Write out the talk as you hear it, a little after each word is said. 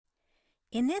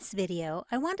In this video,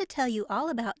 I want to tell you all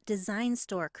about Design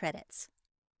Store credits.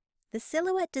 The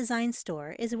Silhouette Design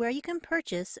Store is where you can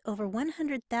purchase over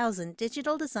 100,000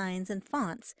 digital designs and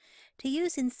fonts to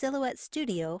use in Silhouette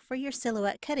Studio for your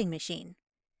Silhouette cutting machine.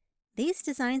 These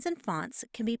designs and fonts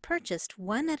can be purchased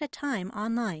one at a time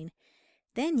online,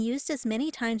 then used as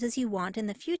many times as you want in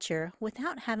the future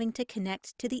without having to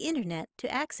connect to the internet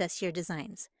to access your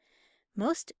designs.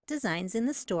 Most designs in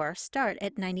the store start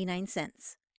at 99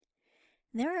 cents.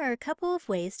 There are a couple of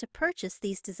ways to purchase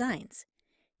these designs.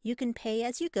 You can pay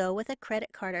as you go with a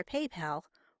credit card or PayPal,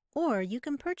 or you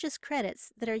can purchase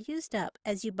credits that are used up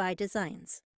as you buy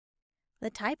designs. The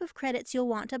type of credits you'll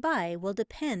want to buy will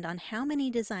depend on how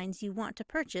many designs you want to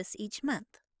purchase each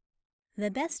month. The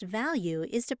best value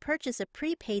is to purchase a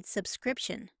prepaid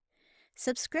subscription.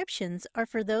 Subscriptions are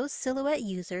for those Silhouette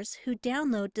users who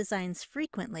download designs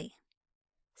frequently.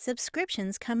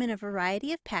 Subscriptions come in a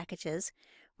variety of packages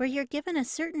where you're given a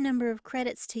certain number of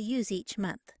credits to use each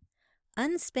month.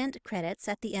 Unspent credits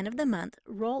at the end of the month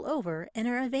roll over and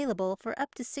are available for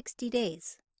up to 60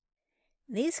 days.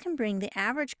 These can bring the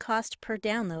average cost per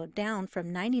download down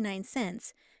from 99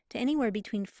 cents to anywhere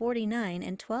between 49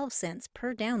 and 12 cents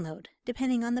per download,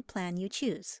 depending on the plan you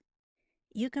choose.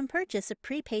 You can purchase a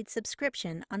prepaid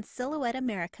subscription on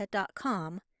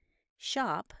silhouetteamerica.com,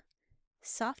 shop,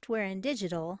 software and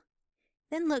digital,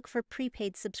 then look for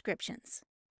prepaid subscriptions.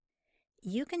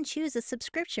 You can choose a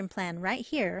subscription plan right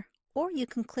here, or you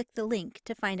can click the link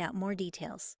to find out more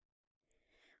details.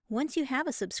 Once you have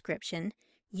a subscription,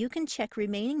 you can check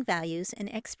remaining values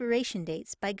and expiration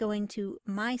dates by going to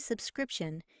My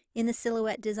Subscription in the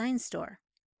Silhouette Design Store.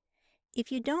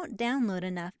 If you don't download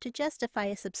enough to justify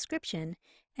a subscription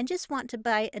and just want to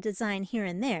buy a design here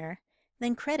and there,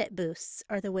 then credit boosts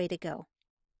are the way to go.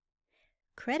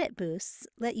 Credit boosts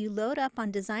let you load up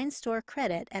on Design Store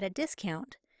credit at a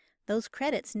discount. Those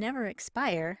credits never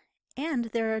expire, and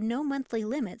there are no monthly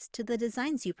limits to the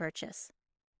designs you purchase.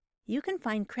 You can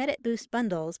find Credit Boost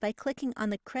bundles by clicking on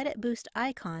the Credit Boost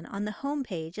icon on the home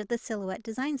page of the Silhouette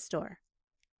Design Store.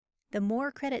 The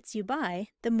more credits you buy,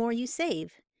 the more you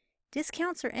save.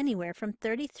 Discounts are anywhere from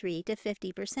 33 to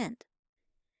 50%.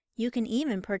 You can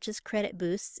even purchase credit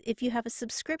boosts if you have a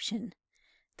subscription.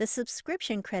 The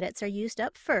subscription credits are used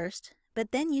up first,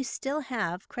 but then you still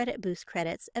have Credit Boost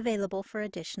credits available for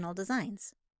additional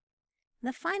designs.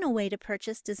 The final way to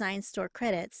purchase Design Store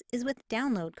credits is with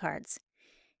download cards.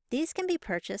 These can be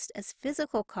purchased as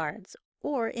physical cards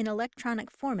or in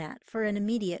electronic format for an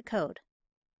immediate code.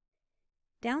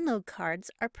 Download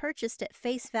cards are purchased at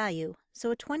face value,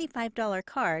 so a $25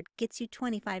 card gets you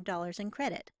 $25 in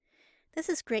credit. This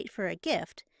is great for a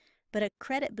gift, but a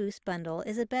Credit Boost bundle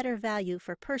is a better value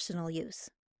for personal use.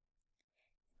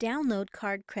 Download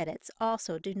card credits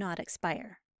also do not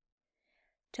expire.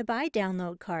 To buy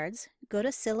download cards, go to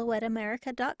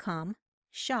silhouetteamerica.com,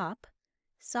 shop,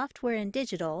 software and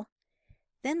digital,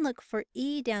 then look for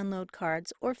e-download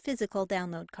cards or physical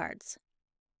download cards.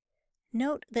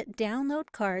 Note that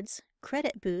download cards,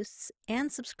 credit boosts,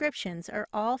 and subscriptions are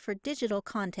all for digital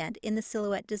content in the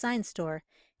Silhouette Design Store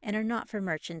and are not for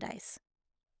merchandise.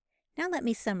 Now let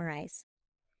me summarize.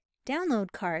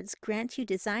 Download cards grant you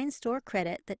Design Store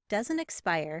credit that doesn't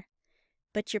expire,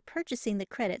 but you're purchasing the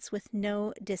credits with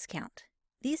no discount.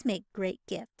 These make great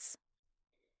gifts.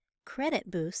 Credit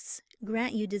boosts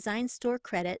grant you Design Store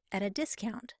credit at a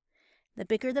discount. The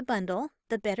bigger the bundle,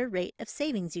 the better rate of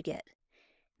savings you get.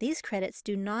 These credits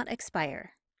do not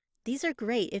expire. These are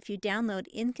great if you download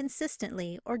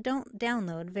inconsistently or don't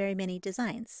download very many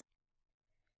designs.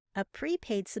 A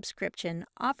prepaid subscription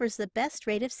offers the best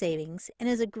rate of savings and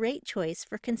is a great choice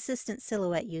for consistent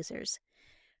Silhouette users.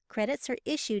 Credits are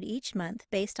issued each month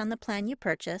based on the plan you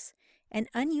purchase, and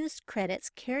unused credits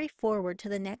carry forward to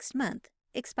the next month,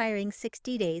 expiring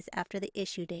 60 days after the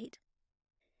issue date.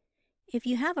 If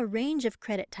you have a range of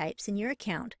credit types in your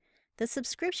account, the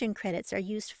subscription credits are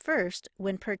used first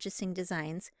when purchasing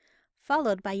designs,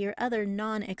 followed by your other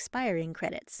non-expiring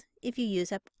credits if you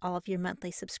use up all of your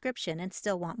monthly subscription and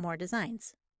still want more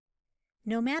designs.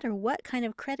 No matter what kind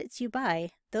of credits you buy,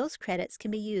 those credits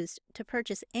can be used to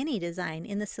purchase any design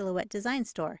in the Silhouette Design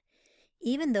Store,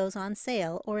 even those on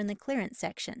sale or in the clearance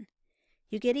section.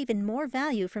 You get even more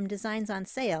value from designs on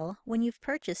sale when you've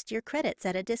purchased your credits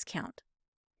at a discount.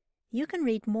 You can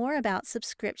read more about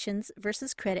subscriptions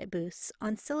versus credit boosts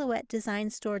on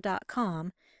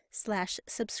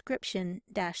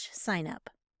silhouettedesignstore.com/subscription-signup.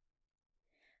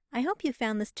 I hope you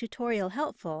found this tutorial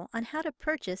helpful on how to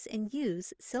purchase and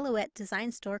use Silhouette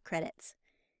Design Store credits.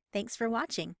 Thanks for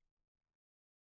watching.